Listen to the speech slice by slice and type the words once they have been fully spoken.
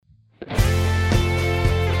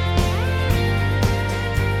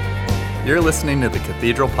You're listening to the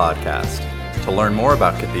Cathedral Podcast. To learn more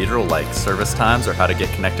about Cathedral, like service times or how to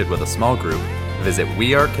get connected with a small group, visit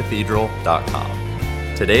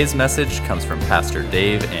wearecathedral.com. Today's message comes from Pastor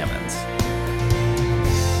Dave Ammons.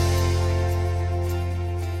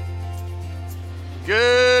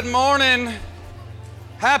 Good morning.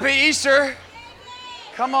 Happy Easter.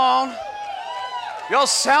 Come on. Y'all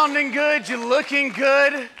sounding good? You looking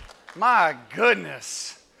good? My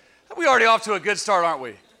goodness. We already off to a good start, aren't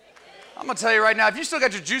we? I'm going to tell you right now, if you still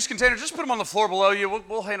got your juice container, just put them on the floor below you.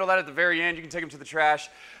 We'll handle that at the very end. You can take them to the trash,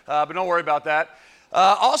 but don't worry about that.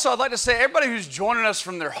 Also, I'd like to say, everybody who's joining us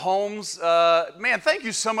from their homes, man, thank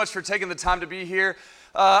you so much for taking the time to be here.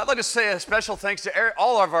 I'd like to say a special thanks to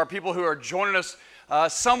all of our people who are joining us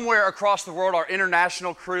somewhere across the world, our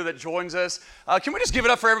international crew that joins us. Can we just give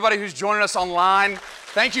it up for everybody who's joining us online?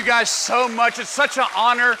 Thank you guys so much. It's such an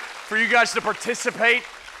honor for you guys to participate.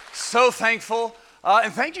 So thankful.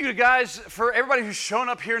 And thank you guys for everybody who's shown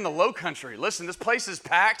up here in the Low Country. Listen, this place is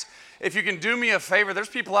packed. If you can do me a favor, there's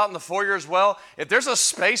people out in the foyer as well. If there's a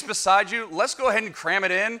space beside you, let's go ahead and cram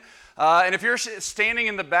it in. And if you're standing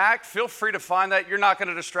in the back, feel free to find that. You're not going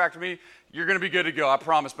to distract me. You're going to be good to go, I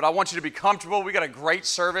promise. But I want you to be comfortable. We got a great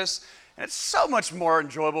service. And it's so much more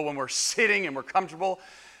enjoyable when we're sitting and we're comfortable.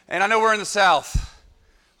 And I know we're in the South.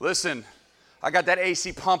 Listen, I got that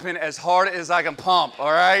AC pumping as hard as I can pump,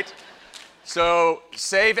 all right? So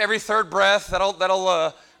save every third breath.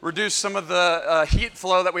 That'll reduce some of the heat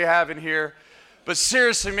flow that we have in here. But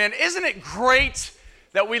seriously, man, isn't it great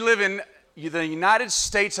that we live in the United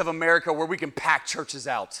States of America where we can pack churches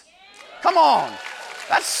out? Come on.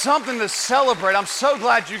 That's something to celebrate. I'm so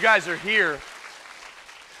glad you guys are here.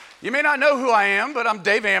 You may not know who I am, but I'm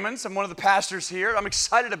Dave Ammons. I'm one of the pastors here. I'm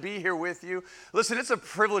excited to be here with you. Listen, it's a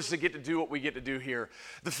privilege to get to do what we get to do here.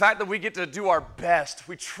 The fact that we get to do our best,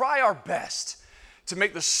 we try our best to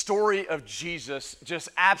make the story of Jesus just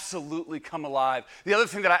absolutely come alive. The other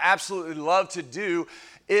thing that I absolutely love to do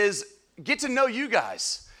is get to know you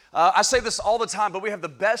guys. I say this all the time, but we have the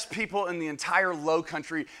best people in the entire Low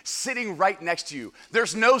Country sitting right next to you.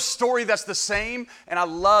 There's no story that's the same, and I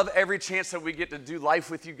love every chance that we get to do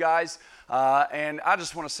life with you guys. And I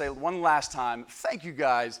just want to say one last time, thank you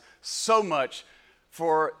guys so much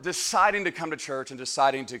for deciding to come to church and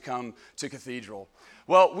deciding to come to Cathedral.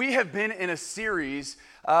 Well, we have been in a series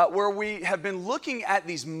where we have been looking at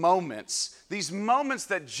these moments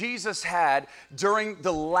that Jesus had during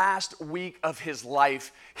the last week of his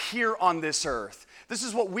life here on this earth. This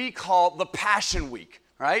is what we call the Passion Week,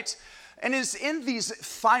 right? And it's in these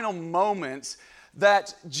final moments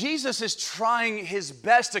that Jesus is trying his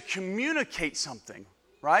best to communicate something,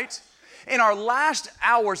 right? In our last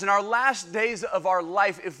hours, in our last days of our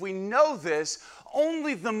life, if we know this,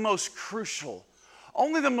 only the most crucial,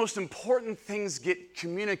 only the most important things get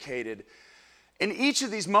communicated. In each of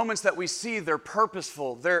these moments that we see, they're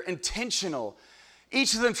purposeful, they're intentional.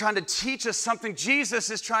 Each of them trying to teach us something. Jesus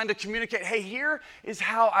is trying to communicate, hey, here is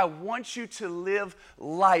how I want you to live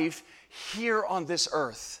life here on this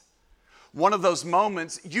earth. One of those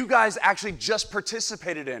moments you guys actually just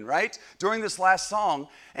participated in, right? During this last song.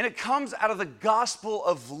 And it comes out of the Gospel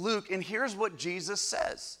of Luke. And here's what Jesus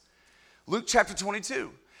says. Luke chapter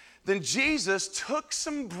 22. Then Jesus took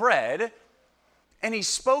some bread and he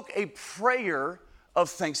spoke a prayer of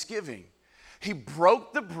thanksgiving. He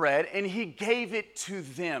broke the bread and he gave it to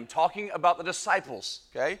them, talking about the disciples,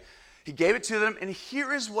 okay? He gave it to them, and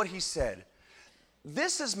here is what he said.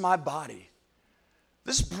 This is my body.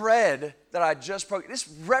 This bread that I just broke, this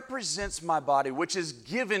represents my body, which is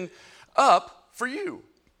given up for you.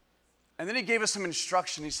 And then he gave us some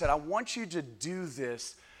instruction. He said, I want you to do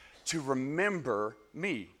this to remember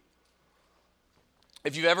me.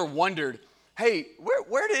 If you've ever wondered, hey,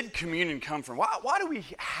 where did communion come from? Why do we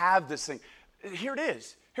have this thing? Here it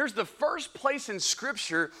is. Here's the first place in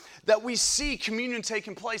Scripture that we see communion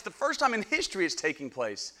taking place. The first time in history it's taking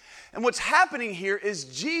place. And what's happening here is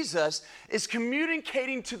Jesus is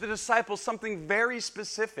communicating to the disciples something very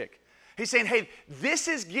specific. He's saying, hey, this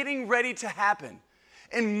is getting ready to happen.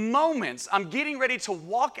 In moments, I'm getting ready to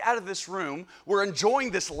walk out of this room. We're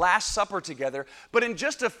enjoying this Last Supper together. But in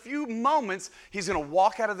just a few moments, he's going to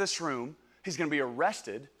walk out of this room. He's going to be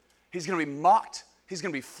arrested. He's going to be mocked. He's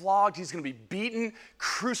going to be flogged. He's going to be beaten,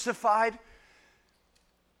 crucified.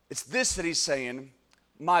 It's this that he's saying,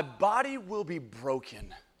 my body will be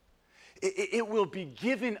broken. It will be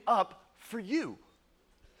given up for you.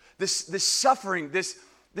 This suffering, this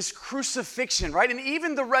crucifixion, right? And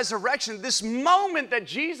even the resurrection, this moment that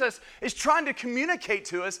Jesus is trying to communicate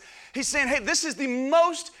to us, he's saying, hey, this is the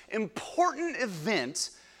most important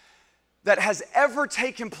event that has ever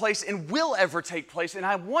taken place and will ever take place. And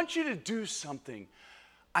I want you to do something.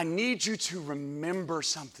 I need you to remember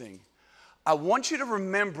something. I want you to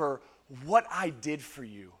remember what I did for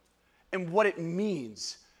you and what it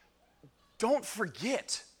means. Don't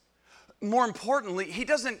forget. More importantly, he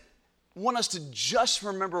doesn't want us to just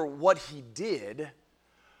remember what he did,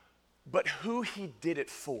 but who he did it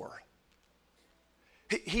for.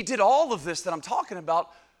 He did all of this that I'm talking about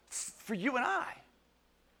for you and I.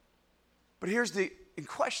 But here's the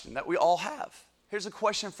question that we all have. Here's a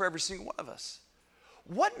question for every single one of us.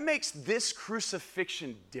 What makes this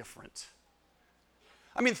crucifixion different?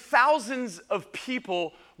 I mean, thousands of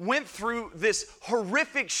people went through this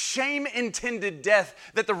horrific, shame-intended death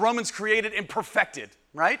that the Romans created and perfected,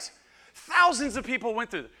 right? Thousands of people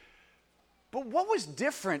went through it. But what was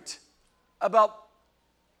different about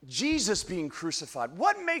Jesus being crucified?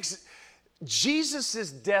 What makes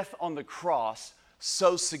Jesus' death on the cross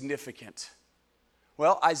so significant?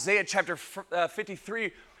 Well, Isaiah chapter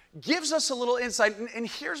 53 gives us a little insight, and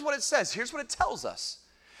here's what it says. Here's what it tells us.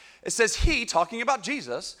 It says, he, talking about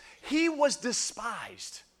Jesus, he was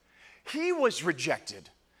despised. He was rejected.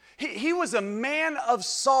 He was a man of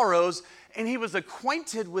sorrows, and he was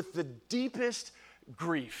acquainted with the deepest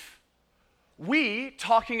grief. We,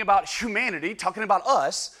 talking about humanity, talking about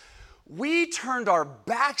us, we turned our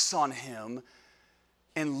backs on him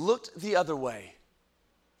and looked the other way.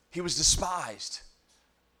 He was despised,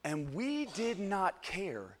 and we did not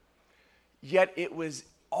care. Yet it was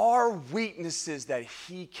our weaknesses that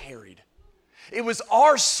he carried. It was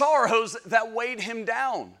our sorrows that weighed him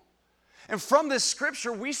down. And from this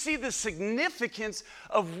scripture, we see the significance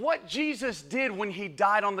of what Jesus did when he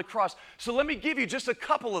died on the cross. So let me give you just a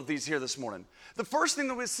couple of these here this morning. The first thing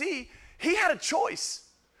that we see, he had a choice.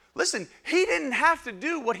 Listen, he didn't have to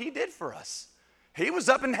do what he did for us. He was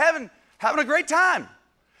up in heaven having a great time.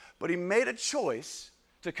 But he made a choice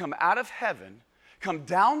to come out of heaven, come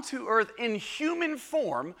down to earth in human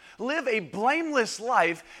form, live a blameless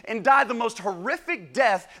life, and die the most horrific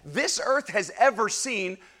death this earth has ever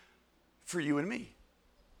seen for you and me.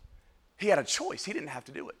 He had a choice. He didn't have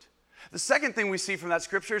to do it. The second thing we see from that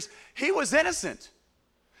scripture is he was innocent.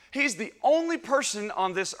 He's the only person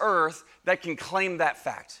on this earth that can claim that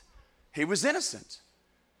fact. He was innocent.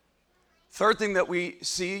 Third thing that we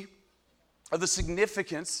see of the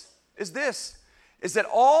significance is this, is that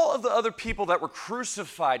all of the other people that were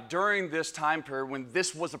crucified during this time period when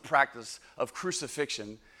this was a practice of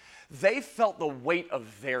crucifixion, they felt the weight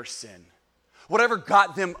of their sin. Whatever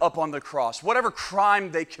got them up on the cross, whatever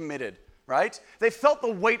crime they committed, right? They felt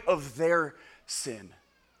the weight of their sin.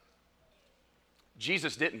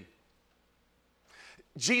 Jesus didn't.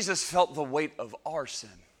 Jesus felt the weight of our sin.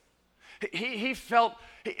 He felt,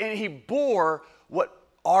 and he bore what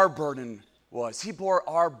our burden was. He bore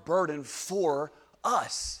our burden for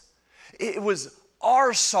us. It was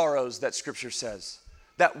our sorrows, that scripture says,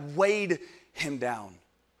 that weighed him down.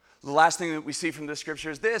 The last thing that we see from this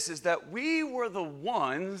scripture is this, is that we were the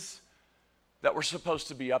ones that were supposed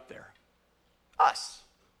to be up there. Us,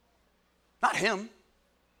 not him.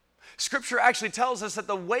 Scripture actually tells us that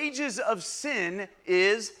the wages of sin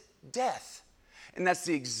is death. And that's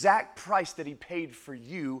the exact price that he paid for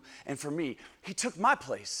you and for me. He took my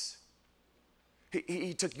place.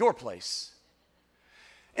 He took your place.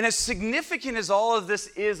 And as significant as all of this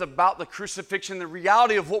is about the crucifixion, the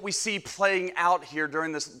reality of what we see playing out here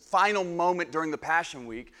during this final moment during the Passion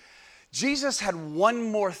Week, Jesus had one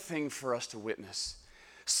more thing for us to witness.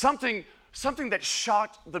 Something that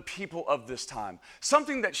shocked the people of this time.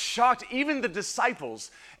 Something that shocked even the disciples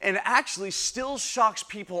and actually still shocks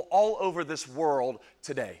people all over this world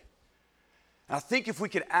today. And I think if we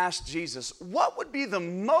could ask Jesus, what would be the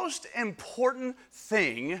most important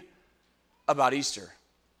thing about Easter?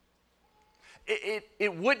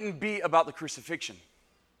 It wouldn't be about the crucifixion.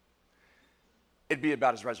 It'd be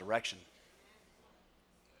about his resurrection.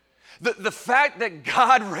 The fact that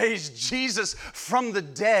God raised Jesus from the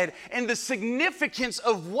dead and the significance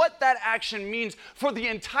of what that action means for the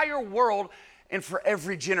entire world and for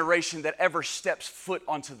every generation that ever steps foot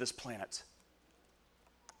onto this planet.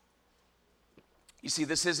 You see,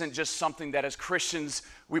 this isn't just something that as Christians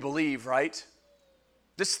we believe, right?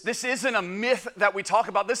 This isn't a myth that we talk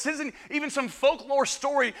about. This isn't even some folklore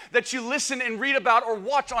story that you listen and read about or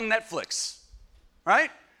watch on Netflix,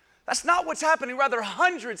 right? That's not what's happening. Rather,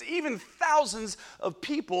 hundreds, even thousands of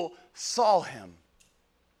people saw him.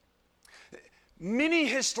 Many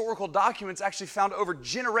historical documents actually found over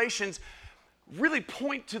generations really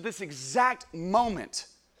point to this exact moment,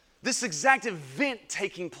 this exact event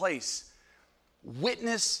taking place.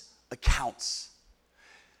 Witness accounts.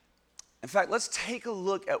 In fact, let's take a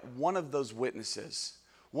look at one of those witnesses,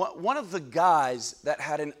 one of the guys that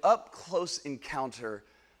had an up-close encounter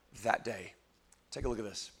that day. Take a look at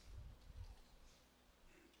this.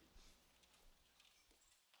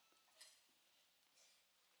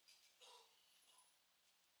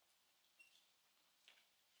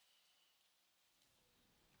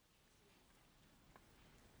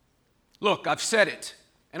 Look, I've said it,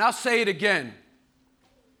 and I'll say it again.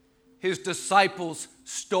 His disciples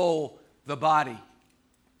stole the body.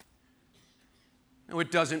 Now,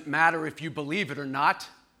 it doesn't matter if you believe it or not.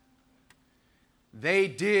 They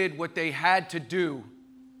did what they had to do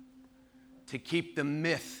to keep the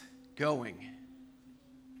myth going.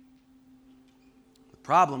 The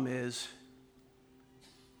problem is,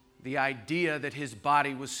 the idea that his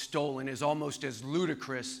body was stolen is almost as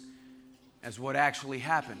ludicrous as what actually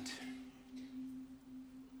happened.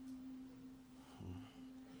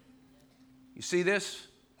 You see this?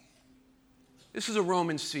 This is a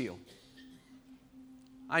Roman seal.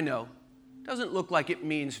 I know. Doesn't look like it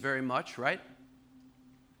means very much, right?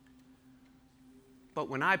 But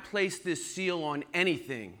when I place this seal on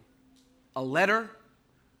anything, a letter,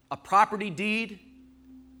 a property deed,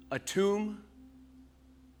 a tomb,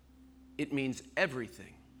 it means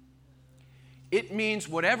everything. It means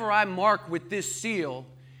whatever I mark with this seal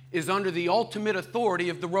is under the ultimate authority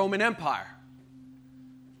of the Roman Empire.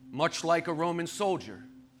 Much like a Roman soldier,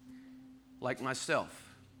 like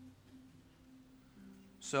myself.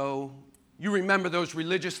 So, you remember those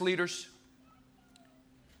religious leaders?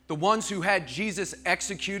 The ones who had Jesus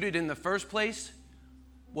executed in the first place?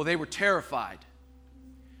 Well, they were terrified.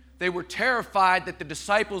 They were terrified that the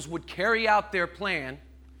disciples would carry out their plan,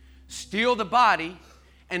 steal the body,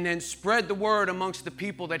 and then spread the word amongst the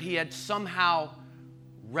people that he had somehow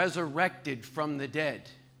resurrected from the dead.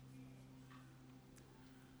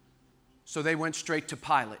 So they went straight to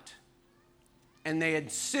Pilate, and they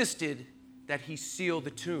insisted that he seal the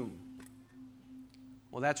tomb.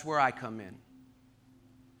 Well, that's where I come in.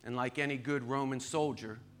 And like any good Roman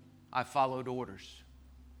soldier, I followed orders.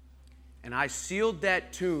 And I sealed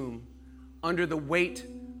that tomb under the weight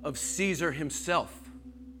of Caesar himself.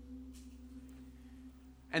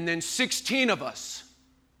 And then 16 of us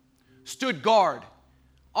stood guard,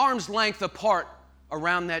 arm's length apart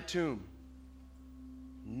around that tomb.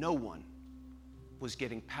 No one was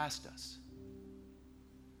getting past us.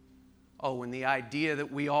 Oh, and the idea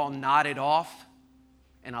that we all nodded off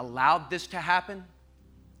and allowed this to happen?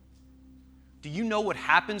 Do you know what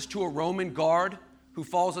happens to a Roman guard who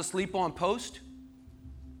falls asleep on post?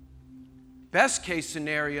 Best case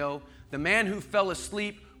scenario, the man who fell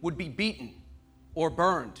asleep would be beaten or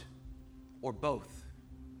burned or both.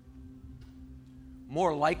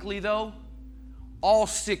 More likely, though, all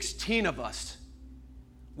 16 of us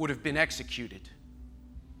would have been executed.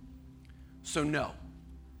 So no,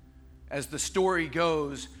 as the story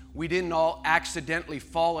goes, we didn't all accidentally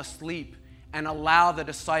fall asleep and allow the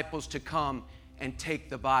disciples to come and take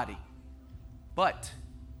the body. But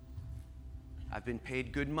I've been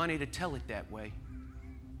paid good money to tell it that way.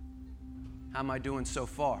 How am I doing so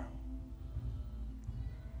far?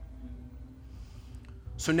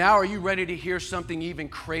 So now are you ready to hear something even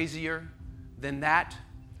crazier than that?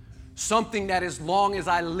 Something that as long as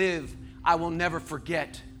I live, I will never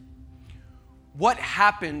forget. What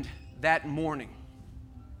happened that morning?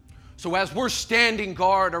 So as we're standing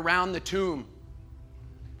guard around the tomb,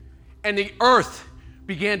 and the earth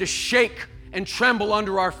began to shake and tremble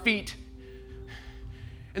under our feet,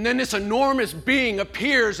 and then this enormous being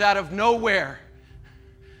appears out of nowhere.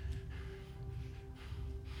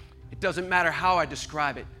 It doesn't matter how I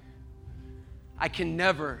describe it. I can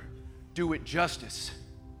never do it justice.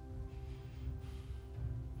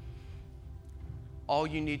 All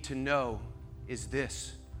you need to know is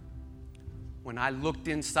this. When I looked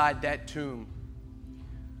inside that tomb,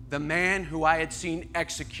 the man who I had seen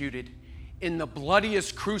executed in the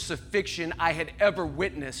bloodiest crucifixion I had ever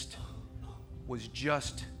witnessed was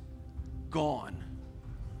just gone.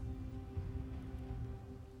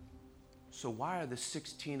 So why are the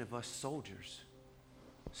 16 of us soldiers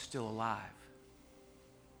still alive?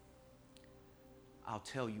 I'll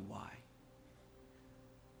tell you why.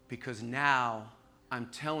 Because now I'm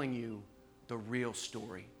telling you the real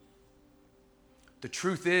story. The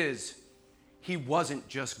truth is, he wasn't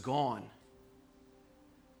just gone.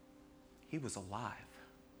 He was alive.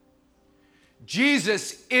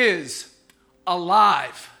 Jesus is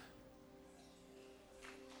alive.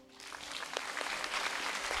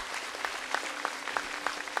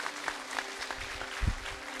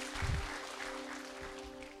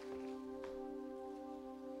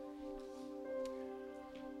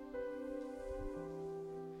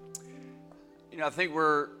 I think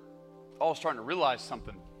we're all starting to realize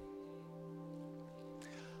something.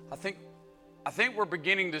 I think we're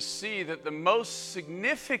beginning to see that the most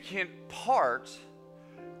significant part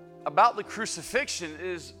about the crucifixion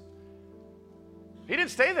is he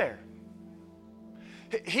didn't stay there.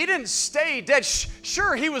 He didn't stay dead.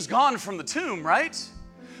 Sure, he was gone from the tomb, right?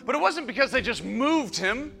 But it wasn't because they just moved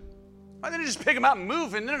him. They didn't just pick him out and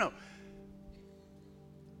move him. No.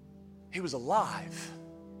 He was alive.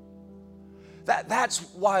 That's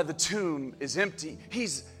why the tomb is empty.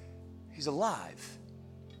 He's alive.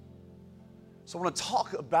 So I want to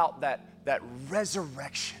talk about that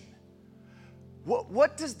resurrection.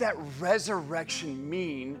 What does that resurrection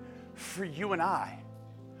mean for you and I?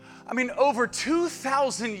 I mean, over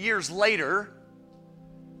 2,000 years later,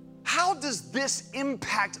 how does this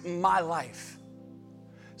impact my life?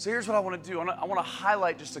 So here's what I want to do. I want to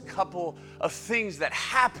highlight just a couple of things that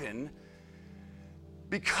happen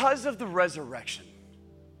because of the resurrection.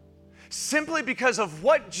 Simply because of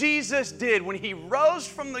what Jesus did when he rose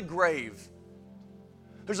from the grave,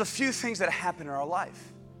 there's a few things that happen in our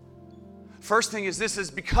life. First thing is this, is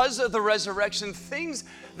because of the resurrection, things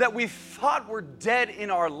that we thought were dead in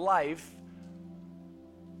our life,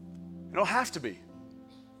 they don't have to be.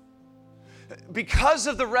 Because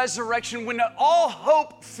of the resurrection, when all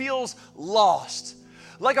hope feels lost,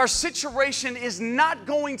 like our situation is not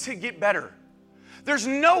going to get better. There's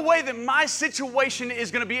no way that my situation is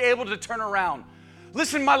going to be able to turn around.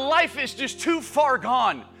 Listen, my life is just too far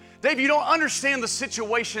gone. Dave, you don't understand the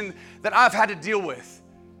situation that I've had to deal with.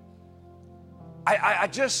 I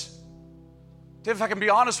just, Dave, if I can be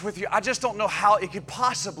honest with you, I just don't know how it could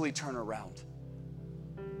possibly turn around.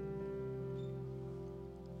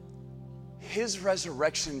 His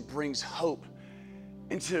resurrection brings hope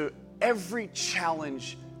into every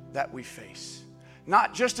challenge that we face.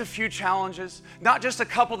 Not just a few challenges, not just a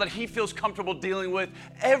couple that he feels comfortable dealing with.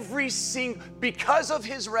 Because of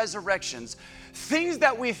his resurrections, things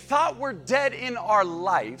that we thought were dead in our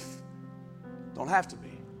life don't have to be.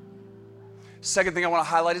 Second thing I want to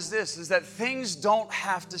highlight is this, is that things don't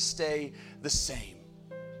have to stay the same.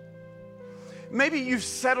 Maybe you've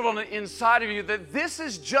settled on the inside of you that this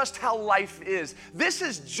is just how life is. This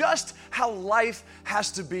is just how life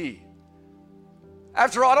has to be.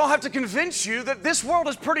 After all, I don't have to convince you that this world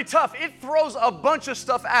is pretty tough. It throws a bunch of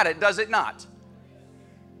stuff at it, does it not?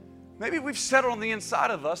 Maybe we've settled on the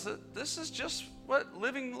inside of us that this is just what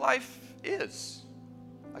living life is.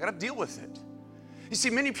 I got to deal with it. You see,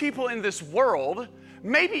 many people in this world,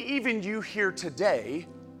 maybe even you here today,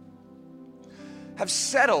 have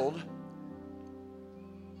settled.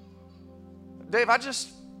 Dave, I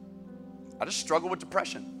just struggle with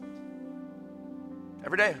depression.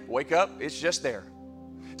 Every day, wake up, it's just there.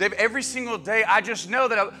 Dave, every single day, I just know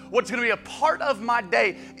that what's going to be a part of my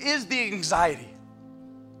day is the anxiety.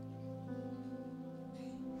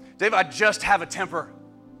 Dave, I just have a temper.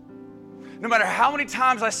 No matter how many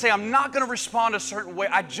times I say I'm not going to respond a certain way,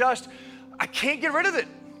 I can't get rid of it.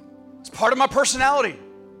 It's part of my personality.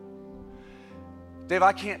 Dave,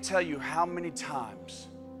 I can't tell you how many times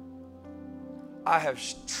I have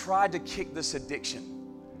tried to kick this addiction.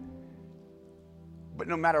 But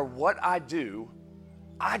no matter what I do,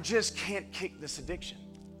 I just can't kick this addiction.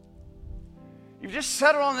 You've just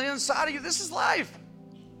settled on the inside of you. This is life.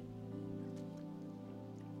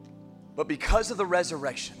 But because of the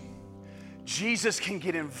resurrection, Jesus can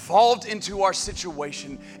get involved into our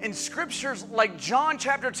situation. And scriptures like John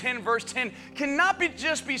chapter 10, verse 10 cannot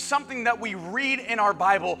just be something that we read in our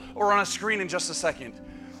Bible or on a screen in just a second.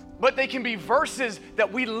 But they can be verses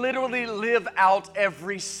that we literally live out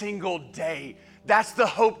every single day. That's the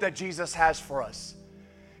hope that Jesus has for us.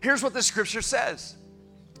 Here's what the scripture says.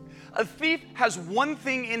 A thief has one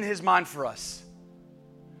thing in his mind for us.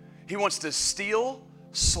 He wants to steal,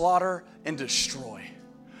 slaughter, and destroy.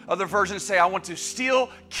 Other versions say, I want to steal,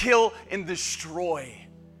 kill, and destroy.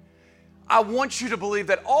 I want you to believe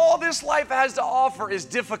that all this life has to offer is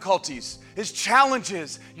difficulties, is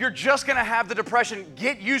challenges. You're just going to have the depression.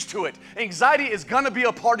 Get used to it. Anxiety is going to be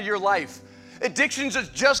a part of your life. Addictions is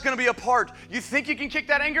just going to be a part. You think you can kick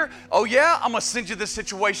that anger? Oh yeah, I'm going to send you this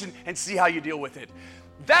situation and see how you deal with it.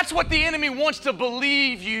 That's what the enemy wants to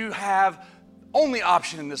believe you have only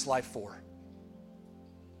option in this life for.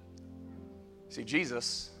 See,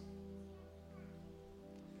 Jesus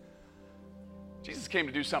came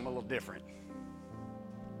to do something a little different.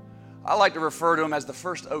 I like to refer to him as the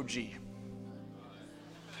first OG.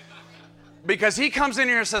 Because he comes in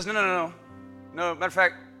here and says, no. Matter of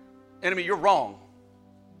fact, enemy, you're wrong.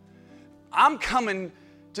 I'm coming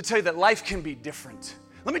to tell you that life can be different.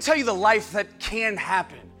 Let me tell you the life that can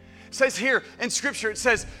happen. It says here in Scripture, it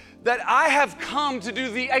says that I have come to do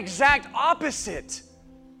the exact opposite.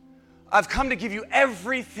 I've come to give you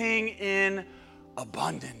everything in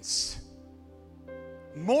abundance.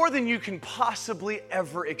 More than you can possibly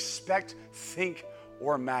ever expect, think,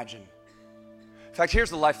 or imagine. In fact, here's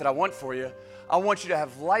the life that I want for you. I want you to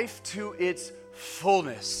have life to its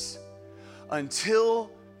fullness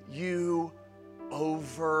until you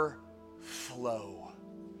overflow.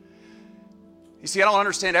 You see, I don't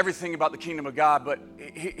understand everything about the kingdom of God, but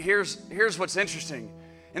here's what's interesting.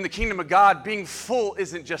 In the kingdom of God, being full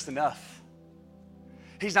isn't just enough.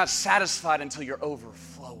 He's not satisfied until you're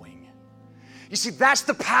overflowing. You see, that's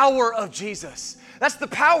the power of Jesus. That's the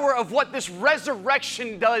power of what this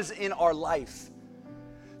resurrection does in our life.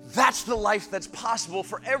 That's the life that's possible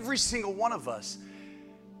for every single one of us.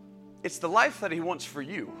 It's the life that he wants for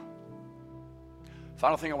you.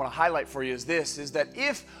 Final thing I want to highlight for you is this, is that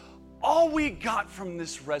if all we got from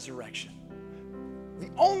this resurrection, the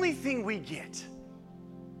only thing we get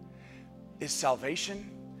is salvation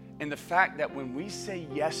and the fact that when we say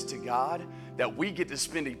yes to God, that we get to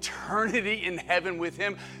spend eternity in heaven with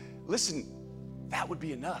him, listen, that would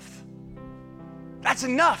be enough. That's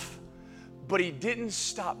enough. But he didn't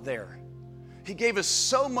stop there. He gave us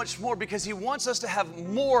so much more because he wants us to have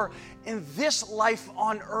more in this life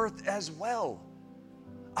on earth as well.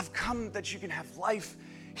 I've come that you can have life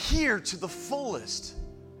here to the fullest.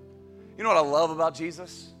 You know what I love about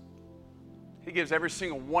Jesus? He gives every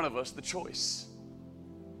single one of us the choice.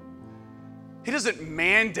 He doesn't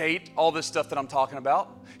mandate all this stuff that I'm talking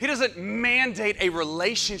about. He doesn't mandate a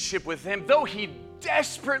relationship with him, though he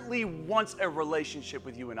desperately wants a relationship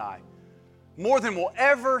with you and I. More than we'll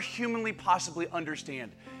ever humanly possibly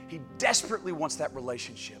understand. He desperately wants that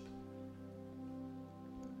relationship.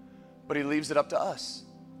 But he leaves it up to us.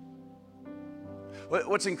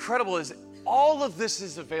 What's incredible is all of this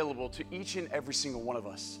is available to each and every single one of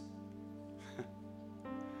us.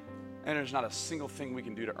 And there's not a single thing we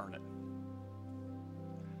can do to earn it.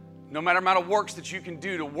 No matter amount of works that you can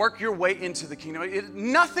do to work your way into the kingdom,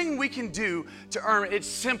 nothing we can do to earn it. It's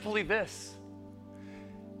simply this.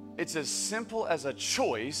 It's as simple as a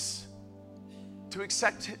choice to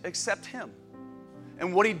accept him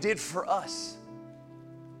and what he did for us.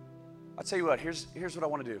 I'll tell you what, here's what I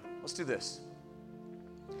want to do. Let's do this.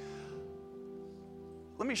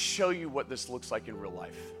 Let me show you what this looks like in real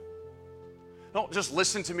life. Don't just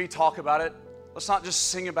listen to me talk about it. Let's not just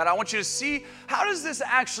sing about it. I want you to see, how does this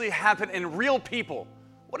actually happen in real people?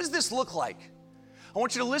 What does this look like? I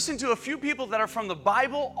want you to listen to a few people that are from the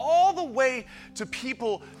Bible all the way to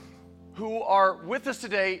people who are with us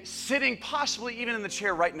today, sitting possibly even in the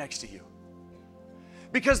chair right next to you.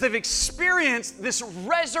 Because they've experienced this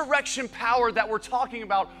resurrection power that we're talking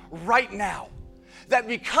about right now. That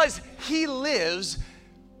because he lives,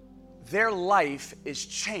 their life is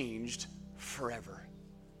changed forever.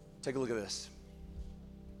 Take a look at this.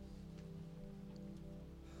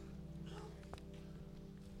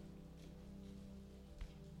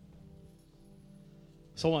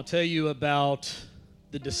 So I want to tell you about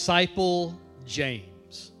the disciple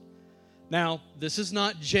James. Now, this is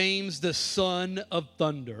not James, the son of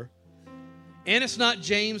thunder, and it's not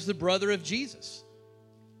James, the brother of Jesus.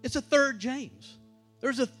 It's a third James.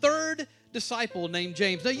 There's a third disciple named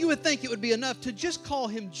James. Now, you would think it would be enough to just call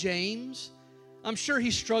him James. I'm sure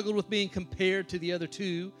he struggled with being compared to the other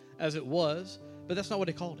two as it was, but that's not what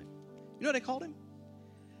they called him. You know what they called him?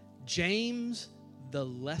 James the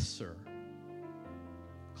Lesser.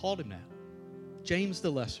 Called him that. James the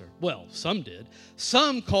Lesser. Well, some did.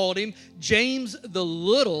 Some called him James the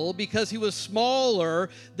Little because he was smaller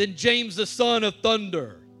than James the son of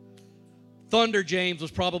thunder. Thunder James was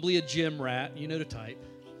probably a gym rat. You know the type.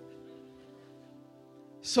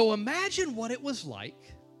 So imagine what it was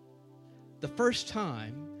like the first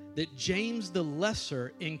time that James the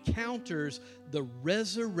Lesser encounters the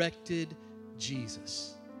resurrected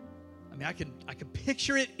Jesus. I mean, I can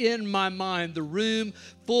picture it in my mind, the room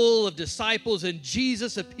full of disciples, and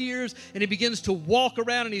Jesus appears, and he begins to walk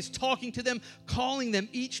around, and he's talking to them, calling them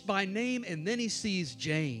each by name, and then he sees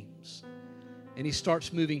James, and he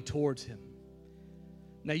starts moving towards him.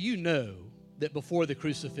 Now, you know that before the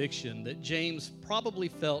crucifixion, that James probably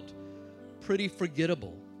felt pretty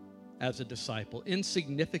forgettable as a disciple,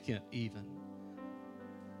 insignificant even,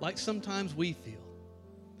 like sometimes we feel.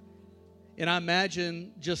 And I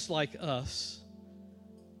imagine, just like us,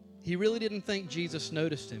 he really didn't think Jesus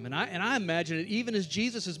noticed him. And I imagine that even as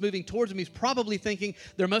Jesus is moving towards him, he's probably thinking,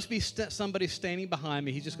 there must be somebody standing behind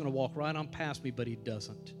me. He's just going to walk right on past me, but he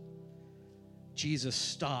doesn't. Jesus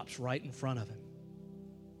stops right in front of him.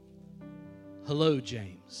 Hello,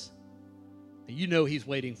 James. And you know he's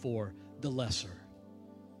waiting for the lesser.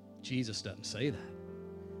 Jesus doesn't say that.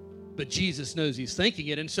 But Jesus knows he's thinking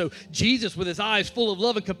it. And so Jesus, with his eyes full of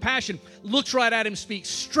love and compassion, looks right at him, speaks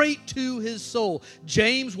straight to his soul.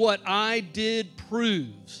 James, what I did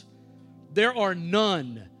proves there are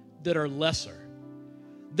none that are lesser.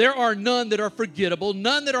 There are none that are forgettable,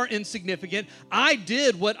 none that are insignificant. I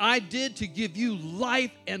did what I did to give you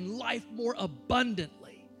life and life more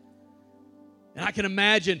abundantly. And I can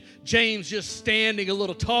imagine James just standing a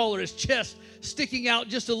little taller, his chest sticking out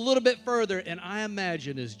just a little bit further. And I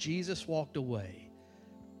imagine as Jesus walked away,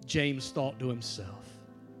 James thought to himself,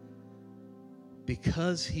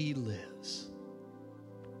 because he lives,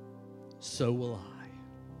 so will I.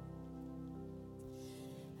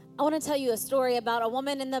 I want to tell you a story about a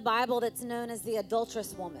woman in the Bible that's known as the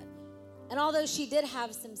adulterous woman. And although she did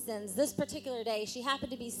have some sins, this particular day she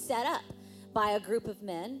happened to be set up by a group of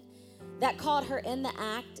men that caught her in the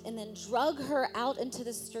act and then drug her out into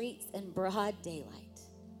the streets in broad daylight.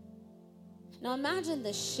 Now imagine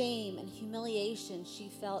the shame and humiliation she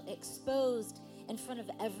felt exposed in front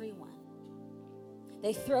of everyone.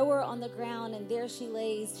 They throw her on the ground and there she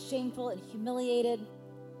lays, shameful and humiliated,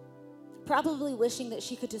 probably wishing that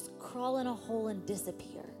she could just crawl in a hole and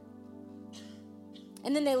disappear.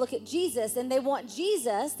 And then they look at Jesus and they want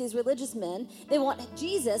Jesus, these religious men, they want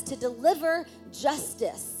Jesus to deliver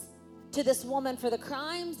justice to this woman for the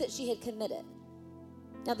crimes that she had committed.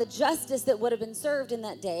 Now, the justice that would have been served in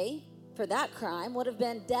that day for that crime would have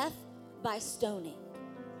been death by stoning.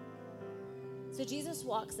 So Jesus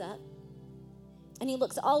walks up and he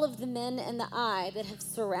looks all of the men in the eye that have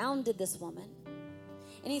surrounded this woman.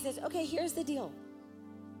 And he says, okay, here's the deal.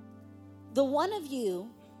 The one of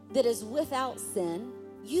you that is without sin,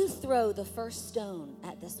 you throw the first stone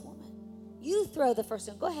at this woman. You throw the first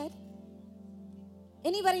stone. Go ahead.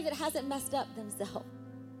 Anybody that hasn't messed up themselves.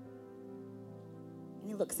 And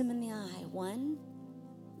he looks them in the eye, one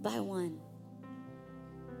by one.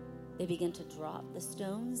 They begin to drop the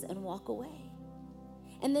stones and walk away.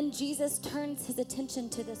 And then Jesus turns his attention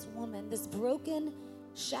to this woman, this broken,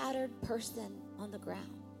 shattered person on the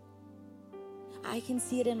ground. I can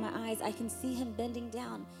see it in my eyes. I can see him bending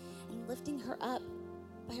down and lifting her up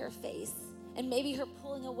by her face. And maybe her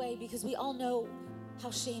pulling away, because we all know how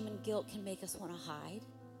shame and guilt can make us want to hide.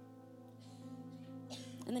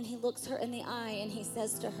 And then he looks her in the eye and he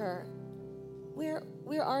says to her, where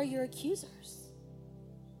are your accusers?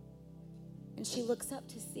 And she looks up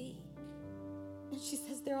to see. And she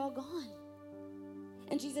says, they're all gone.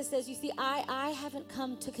 And Jesus says, you see, I haven't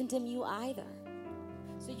come to condemn you either.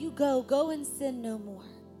 So you go and sin no more.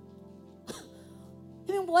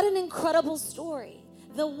 I mean, what an incredible story.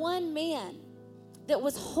 The one man that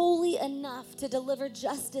was holy enough to deliver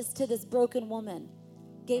justice to this broken woman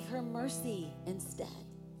gave her mercy instead.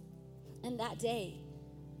 And that day,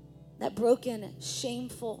 that broken,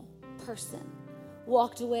 shameful person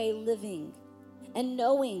walked away living and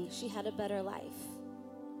knowing she had a better life.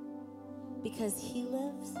 Because he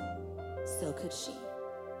lives, so could she.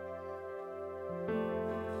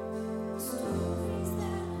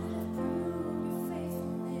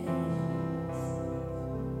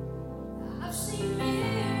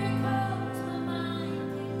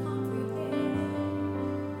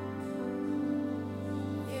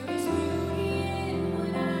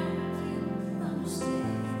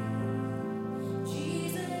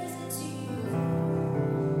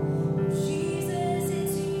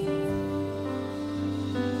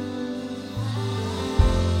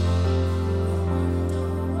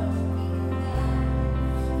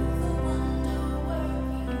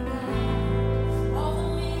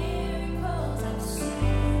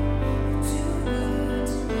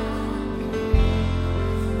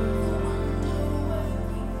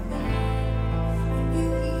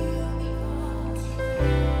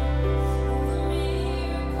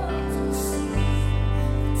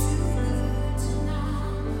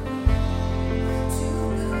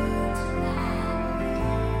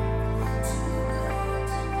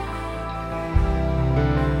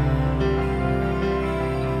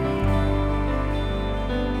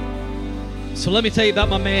 So let me tell you about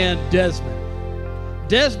my man, Desmond.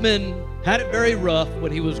 Desmond had it very rough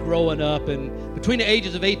when he was growing up, and between the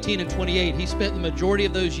ages of 18 and 28, he spent the majority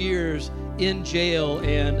of those years in jail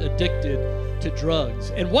and addicted to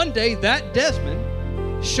drugs. And one day, that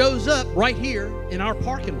Desmond shows up right here in our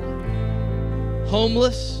parking lot.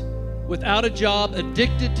 Homeless, without a job,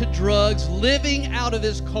 addicted to drugs, living out of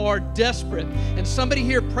his car, desperate. And somebody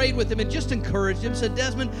here prayed with him and just encouraged him, said,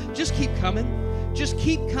 Desmond, just keep coming. Just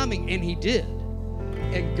keep coming. And he did.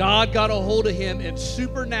 And God got a hold of him and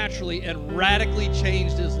supernaturally and radically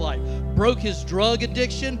changed his life. Broke his drug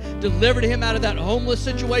addiction, delivered him out of that homeless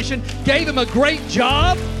situation, gave him a great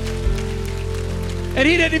job, And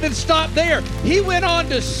he didn't even stop there. He went on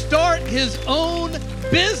to start his own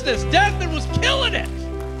business. Desmond was killing it.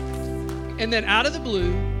 And then out of the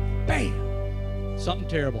blue, bam, something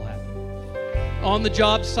terrible happened. On the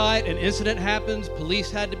job site, an incident happens. Police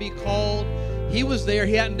had to be called. He was there.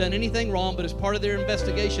 He hadn't done anything wrong, but as part of their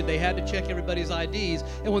investigation, they had to check everybody's IDs.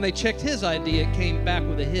 And when they checked his ID, it came back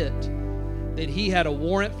with a hit that he had a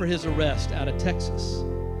warrant for his arrest out of Texas.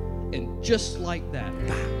 And just like that,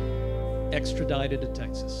 extradited to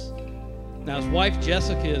Texas. Now his wife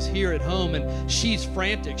Jessica is here at home and she's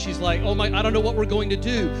frantic. She's like, oh my, I don't know what we're going to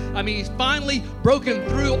do. I mean, he's finally broken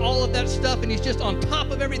through all of that stuff and he's just on top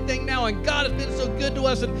of everything now, and God has been so good to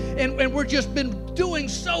us and we're just been doing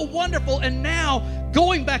so wonderful, and now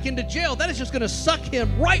going back into jail, that is just going to suck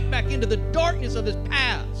him right back into the darkness of his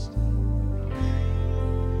past.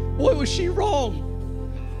 Boy, was she wrong.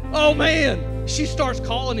 Oh man, she starts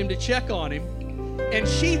calling him to check on him. And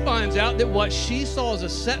she finds out that what she saw as a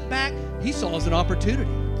setback, he saw as an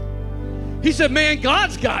opportunity. He said, man,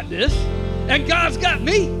 God's got this, and God's got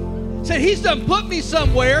me. Said he's done put me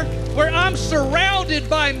somewhere where I'm surrounded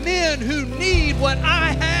by men who need what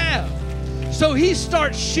I have. So he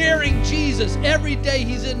starts sharing Jesus every day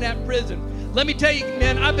he's in that prison. Let me tell you,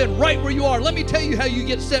 man, I've been right where you are. Let me tell you how you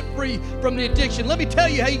get set free from the addiction. Let me tell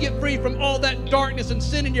you how you get free from all that darkness and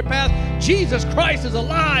sin in your past. Jesus Christ is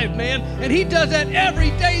alive, man, and he does that every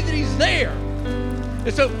day that he's there.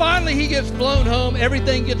 And so finally he gets flown home.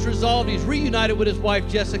 Everything gets resolved. He's reunited with his wife,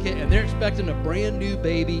 Jessica, and they're expecting a brand new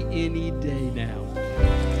baby any day now.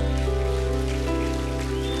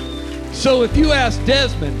 So if you ask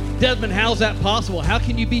Desmond, how's that possible? How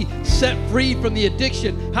can you be set free from the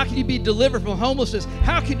addiction? How can you be delivered from homelessness?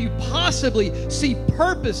 How can you possibly see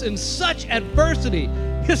purpose in such adversity?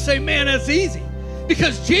 You say, man, that's easy.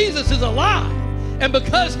 Because Jesus is alive. And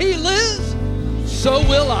because he lives, so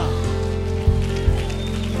will I.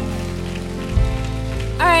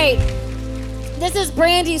 All right. This is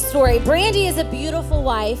Brandy's story. Brandy is a beautiful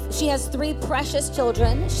wife. She has 3 precious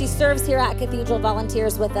children. She serves here at Cathedral,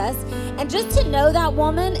 volunteers with us. And just to know that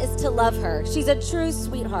woman is to love her. She's a true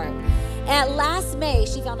sweetheart. And last May,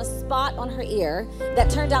 she found a spot on her ear that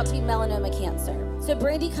turned out to be melanoma cancer. So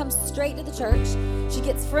Brandy comes straight to the church. She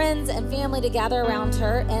gets friends and family to gather around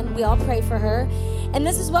her, and we all pray for her. And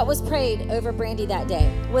this is what was prayed over Brandy that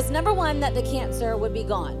day. Was number 1, that the cancer would be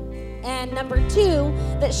gone. And number 2,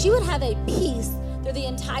 that she would have a peace through the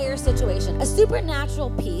entire situation, a supernatural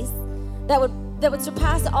peace that would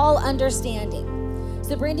surpass all understanding.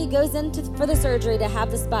 So Brandy goes in for the surgery to have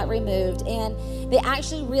the spot removed, and they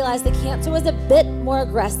actually realized the cancer was a bit more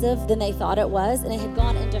aggressive than they thought it was, and it had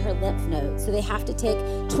gone into her lymph nodes. So they have to take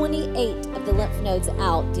 28 of the lymph nodes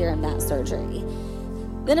out during that surgery.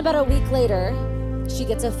 Then about a week later, she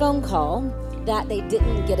gets a phone call that they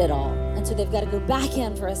didn't get it all. And so they've got to go back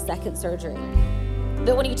in for a second surgery.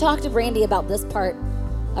 But when you talk to Brandy about this part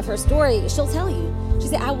of her story, she'll tell you, she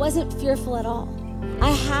said, I wasn't fearful at all.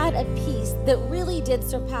 I had a peace that really did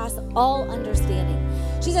surpass all understanding.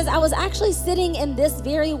 She says, I was actually sitting in this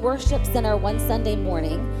very worship center one Sunday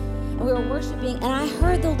morning, and we were worshiping, and I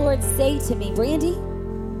heard the Lord say to me, Brandy,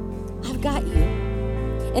 I've got you.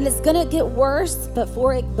 And it's going to get worse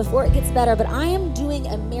before it gets better, but I am doing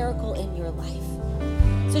a miracle in your life.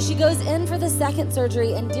 So she goes in for the second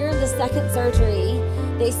surgery, and during the second surgery,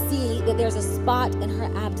 they see that there's a spot in her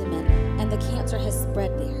abdomen, and the cancer has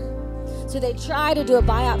spread there. So they try to do a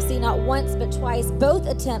biopsy, not once, but twice. Both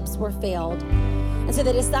attempts were failed. And so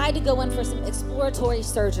they decide to go in for some exploratory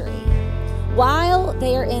surgery. While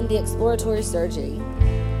they are in the exploratory surgery,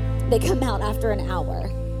 they come out after an hour.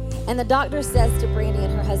 And the doctor says to Brandy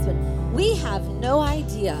and her husband, we have no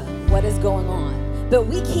idea what is going on, but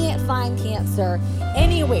we can't find cancer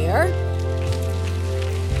anywhere.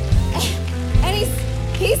 And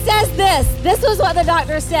he says this was what the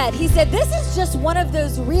doctor said. He said, this is just one of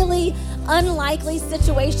those really unlikely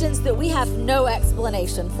situations that we have no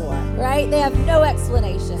explanation for, right? They have no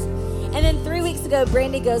explanation. And then 3 weeks ago,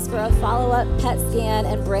 Brandy goes for a follow-up PET scan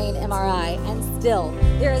and brain MRI, and still,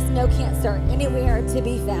 there is no cancer anywhere to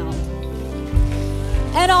be found.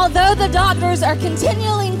 And although the doctors are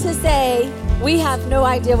continuing to say, we have no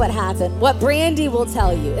idea what happened, what Brandy will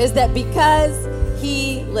tell you is that because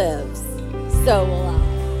he lives, so will I.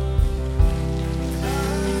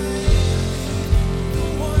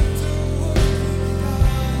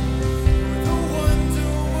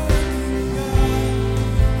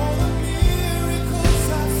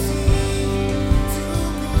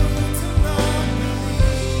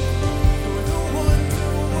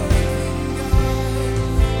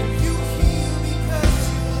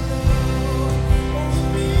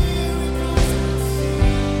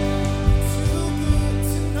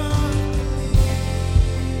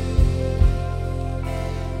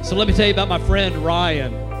 So let me tell you about my friend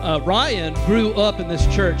Ryan. Ryan grew up in this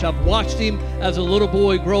church. I've watched him as a little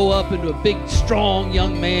boy grow up into a big, strong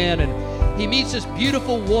young man, and he meets this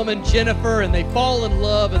beautiful woman, Jennifer, and they fall in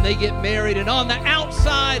love and they get married. And on the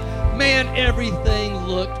outside, man, everything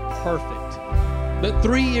looked perfect. But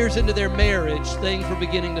 3 years into their marriage, things were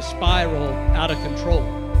beginning to spiral out of control.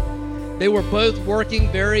 They were both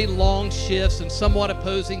working very long shifts and somewhat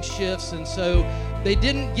opposing shifts, and so they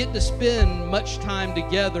didn't get to spend much time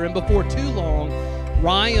together. And before too long,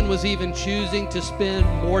 Ryan was even choosing to spend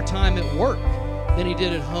more time at work than he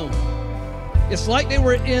did at home. It's like they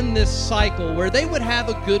were in this cycle where they would have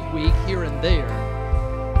a good week here and there,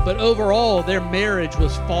 but overall their marriage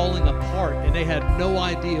was falling apart and they had no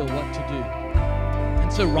idea what to do.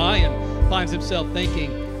 And so Ryan finds himself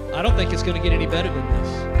thinking, I don't think it's going to get any better than this.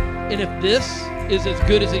 And if this is as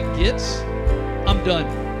good as it gets, I'm done.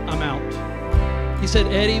 I'm out. He said,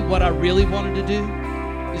 Eddie, what I really wanted to do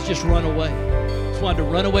is just run away. Just wanted to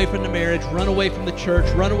run away from the marriage, run away from the church,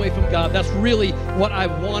 run away from God. That's really what I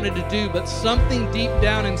wanted to do, but something deep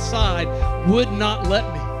down inside would not let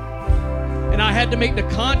me. And I had to make the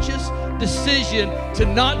conscious decision to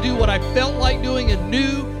not do what I felt like doing and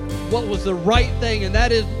knew what was the right thing, and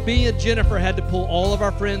that is me and Jennifer had to pull all of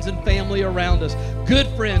our friends and family around us. Good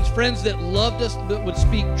friends, friends that loved us, that would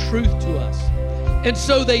speak truth to us. And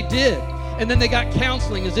so they did. And then they got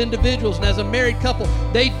counseling as individuals and as a married couple.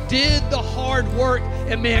 They did the hard work,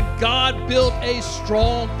 and man, God built a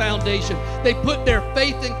strong foundation. They put their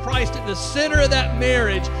faith in Christ at the center of that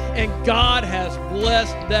marriage, and God has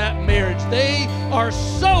blessed that marriage. They are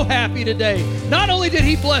so happy today. Not only did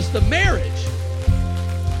He bless the marriage,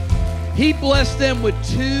 He blessed them with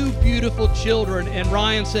 2 beautiful children. And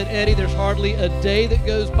Ryan said, Eddie, there's hardly a day that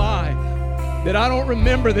goes by that I don't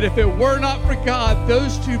remember that if it were not for God,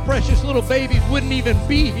 those 2 precious little babies wouldn't even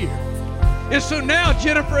be here. And so now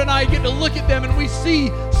Jennifer and I get to look at them and we see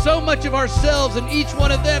so much of ourselves in each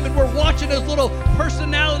one of them, and we're watching those little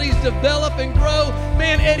personalities develop and grow.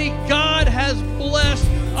 Man, Eddie, God has blessed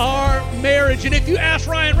our marriage. And if you ask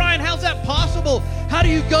Ryan, how's that possible? How do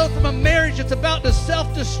you go from a marriage that's about to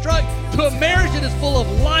self-destruct to a marriage that is full of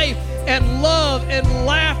life and love and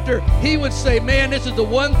laughter? He would say, man, this is the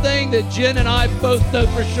one thing that Jen and I both know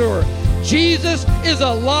for sure. Jesus is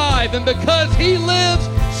alive, and because He lives,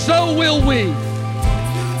 so will we.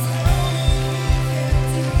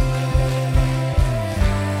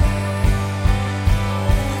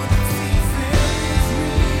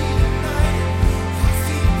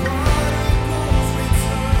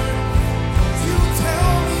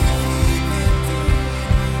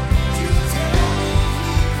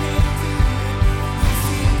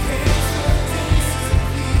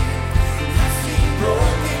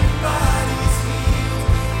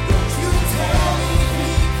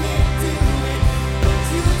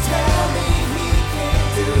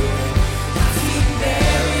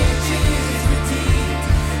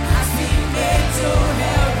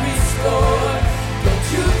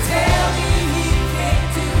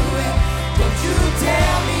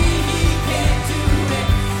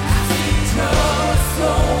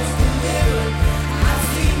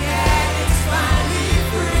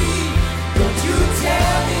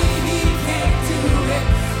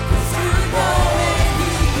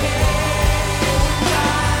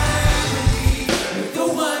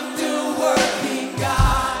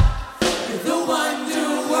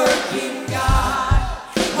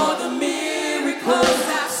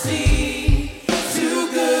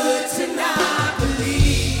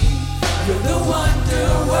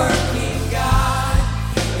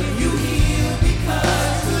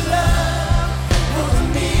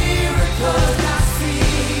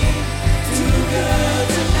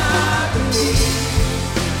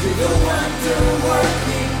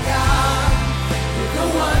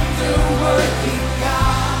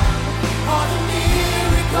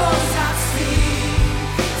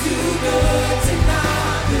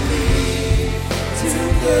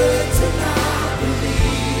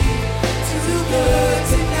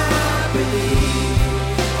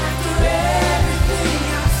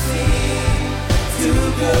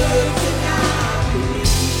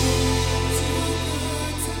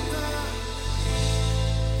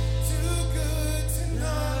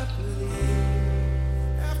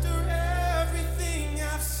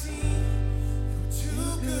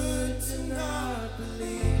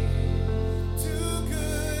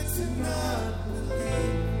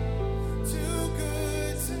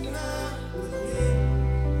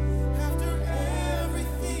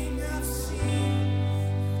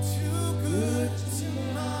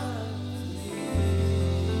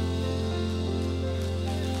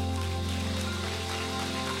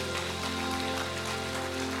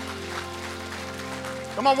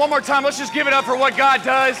 Come on, one more time. Let's just give it up for what God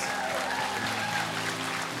does.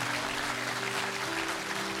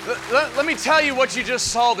 Let me tell you what you just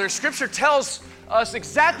saw there. Scripture tells us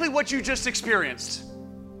exactly what you just experienced.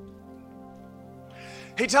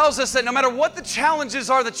 He tells us that no matter what the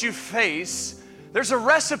challenges are that you face, there's a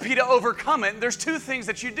recipe to overcome it. And there's two things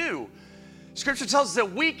that you do. Scripture tells us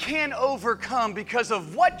that we can overcome because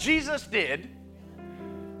of what Jesus did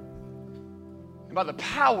and by the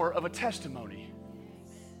power of a testimony.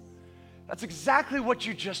 That's exactly what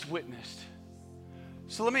you just witnessed.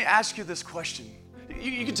 So let me ask you this question.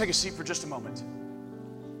 You can take a seat for just a moment.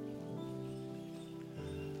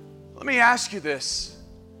 Let me ask you this.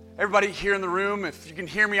 Everybody here in the room, if you can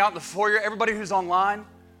hear me out in the foyer, everybody who's online,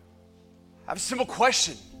 I have a simple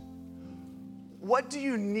question. What do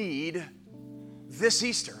you need this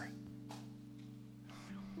Easter?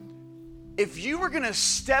 If you were going to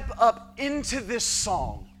step up into this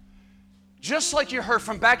song, just like you heard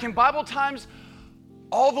from back in Bible times,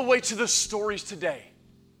 all the way to the stories today,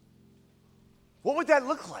 what would that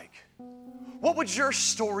look like? What would your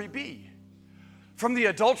story be? From the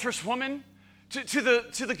adulterous woman to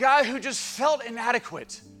the guy who just felt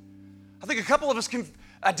inadequate. I think a couple of us can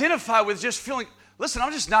identify with just feeling, listen,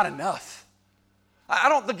 I'm just not enough.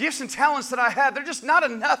 The gifts and talents that I have, they're just not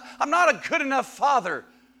enough. I'm not a good enough father.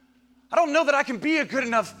 I don't know that I can be a good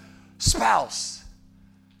enough spouse.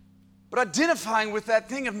 But identifying with that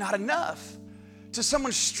thing of not enough to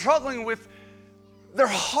someone struggling with their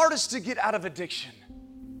hardest to get out of addiction.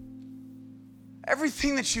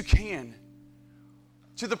 Everything that you can.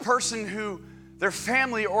 To the person who, their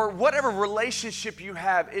family or whatever relationship you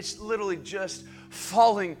have, it's literally just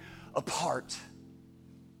falling apart.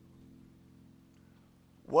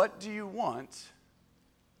 What do you want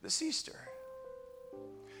this Easter?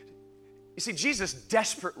 You see, Jesus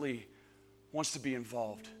desperately wants to be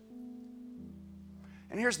involved.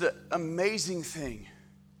 And here's the amazing thing.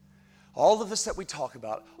 All of this that we talk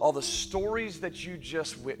about, all the stories that you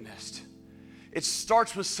just witnessed, it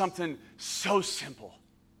starts with something so simple.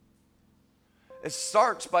 It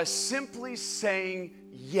starts by simply saying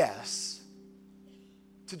yes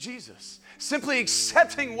to Jesus. Simply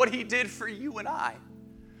accepting what he did for you and I.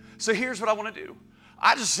 So here's what I want to do.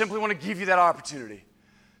 I just simply want to give you that opportunity.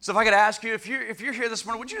 So if I could ask you, if you're here this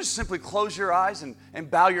morning, would you just simply close your eyes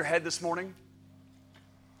and bow your head this morning?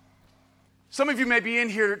 Some of you may be in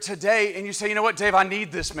here today and you say, you know what, Dave, I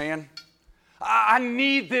need this, man. I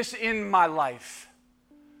need this in my life.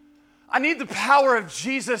 I need the power of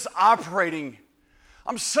Jesus operating.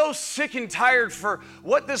 I'm so sick and tired for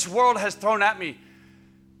what this world has thrown at me.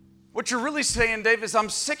 What you're really saying, Dave, is I'm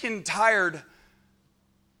sick and tired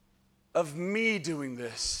of me doing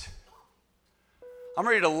this. I'm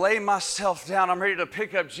ready to lay myself down. I'm ready to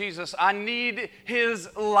pick up Jesus. I need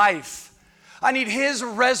his life. I need his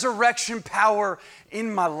resurrection power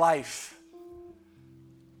in my life.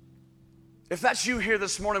 If that's you here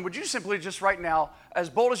this morning, would you simply just right now, as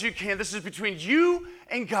bold as you can, this is between you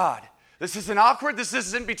and God. This isn't awkward. This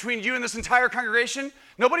isn't between you and this entire congregation.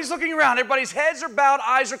 Nobody's looking around. Everybody's heads are bowed,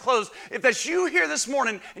 eyes are closed. If that's you here this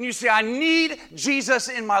morning and you say, I need Jesus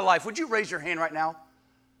in my life, would you raise your hand right now?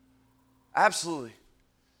 Absolutely.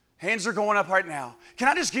 Hands are going up right now. Can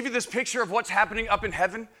I just give you this picture of what's happening up in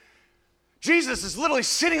heaven? Jesus is literally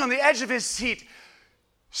sitting on the edge of his seat,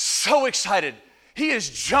 so excited. He is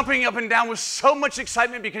jumping up and down with so much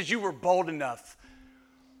excitement because you were bold enough.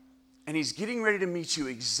 And he's getting ready to meet you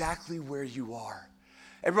exactly where you are.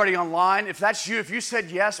 Everybody online, if that's you, if you said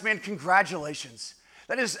yes, man, congratulations.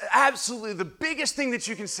 That is absolutely the biggest thing that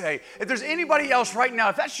you can say. If there's anybody else right now,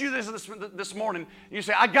 if that's you this morning, and you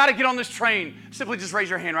say, I got to get on this train, simply just raise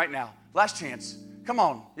your hand right now. Last chance. Come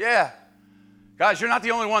on. Yeah. Guys, you're not the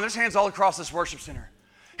only one. There's hands all across this worship center.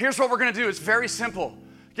 Here's what we're going to do. It's very simple.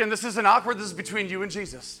 Again, this isn't awkward. This is between you and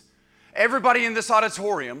Jesus. Everybody in this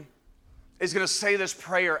auditorium is going to say this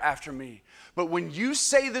prayer after me. But when you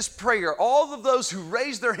say this prayer, all of those who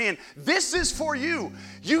raise their hand, this is for you.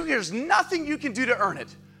 There's nothing you can do to earn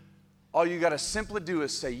it. All you got to simply do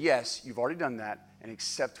is say, yes, you've already done that, and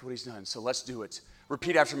accept what he's done. So let's do it.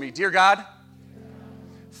 Repeat after me. Dear God,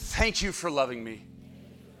 thank you for loving me.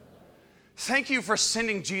 Thank you for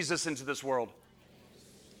sending Jesus into this world.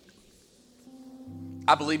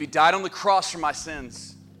 I believe he died on the cross for my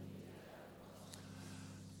sins.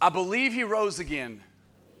 I believe he rose again.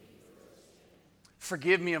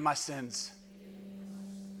 Forgive me of my sins.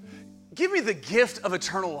 Give me the gift of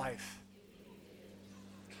eternal life.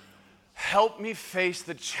 Help me face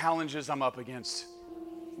the challenges I'm up against.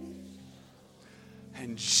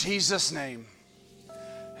 In Jesus' name.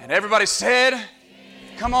 And everybody said,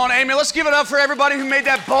 come on, amen. Let's give it up for everybody who made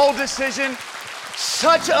that bold decision.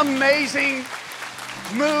 Such amazing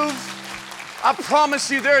move. I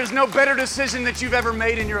promise you, there is no better decision that you've ever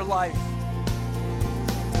made in your life.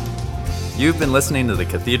 You've been listening to the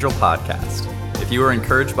Cathedral Podcast. If you were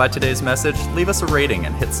encouraged by today's message, leave us a rating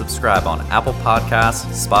and hit subscribe on Apple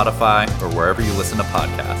Podcasts, Spotify, or wherever you listen to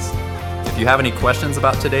podcasts. If you have any questions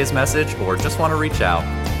about today's message or just want to reach out,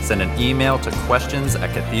 send an email to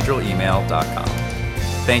questions@cathedralemail.com.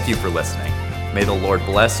 Thank you for listening. May the Lord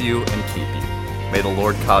bless you and keep you. May the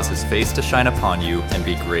Lord cause his face to shine upon you and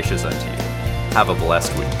be gracious unto you. Have a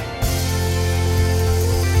blessed week.